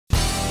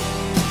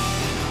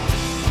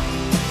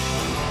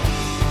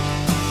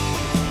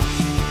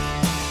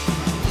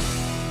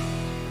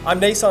I'm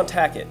Nason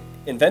Tackett,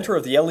 inventor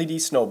of the LED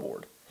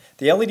snowboard.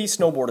 The LED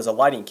snowboard is a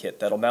lighting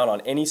kit that'll mount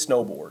on any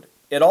snowboard.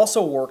 It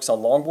also works on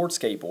longboard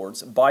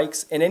skateboards,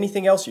 bikes, and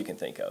anything else you can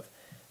think of.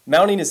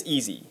 Mounting is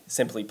easy.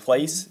 Simply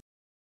place,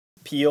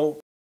 peel,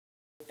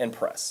 and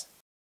press.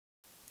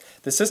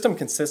 The system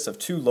consists of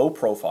two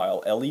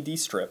low-profile LED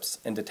strips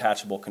and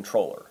detachable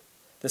controller.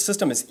 The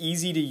system is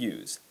easy to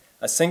use.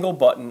 A single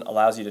button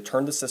allows you to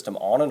turn the system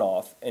on and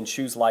off and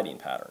choose lighting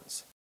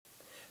patterns.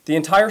 The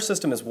entire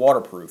system is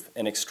waterproof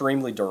and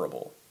extremely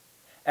durable.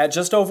 At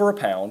just over a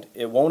pound,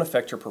 it won't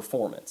affect your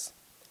performance.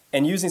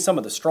 And using some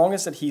of the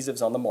strongest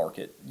adhesives on the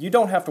market, you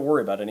don't have to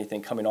worry about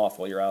anything coming off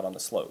while you're out on the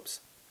slopes.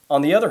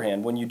 On the other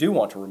hand, when you do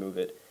want to remove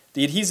it,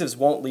 the adhesives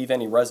won't leave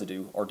any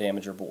residue or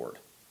damage your board.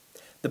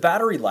 The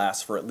battery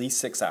lasts for at least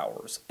 6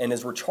 hours and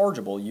is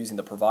rechargeable using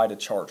the provided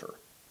charger.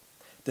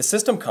 The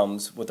system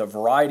comes with a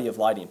variety of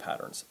lighting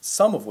patterns,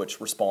 some of which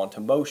respond to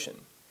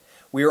motion.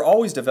 We are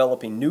always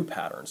developing new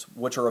patterns,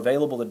 which are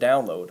available to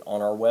download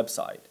on our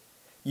website.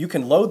 You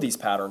can load these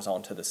patterns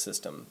onto the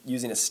system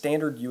using a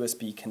standard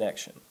USB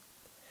connection.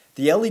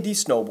 The LED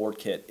snowboard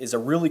kit is a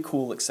really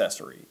cool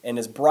accessory and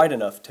is bright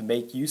enough to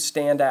make you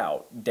stand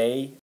out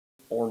day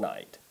or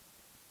night.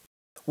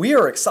 We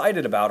are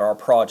excited about our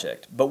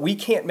project, but we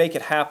can't make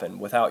it happen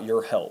without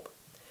your help.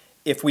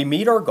 If we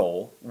meet our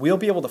goal, we'll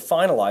be able to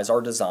finalize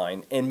our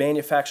design and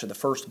manufacture the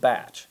first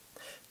batch.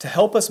 To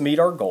help us meet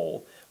our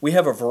goal, we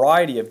have a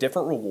variety of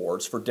different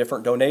rewards for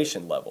different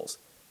donation levels.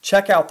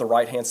 Check out the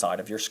right-hand side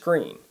of your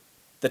screen.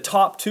 The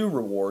top 2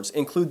 rewards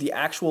include the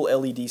actual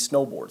LED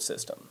snowboard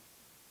system.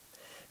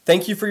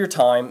 Thank you for your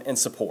time and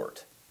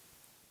support.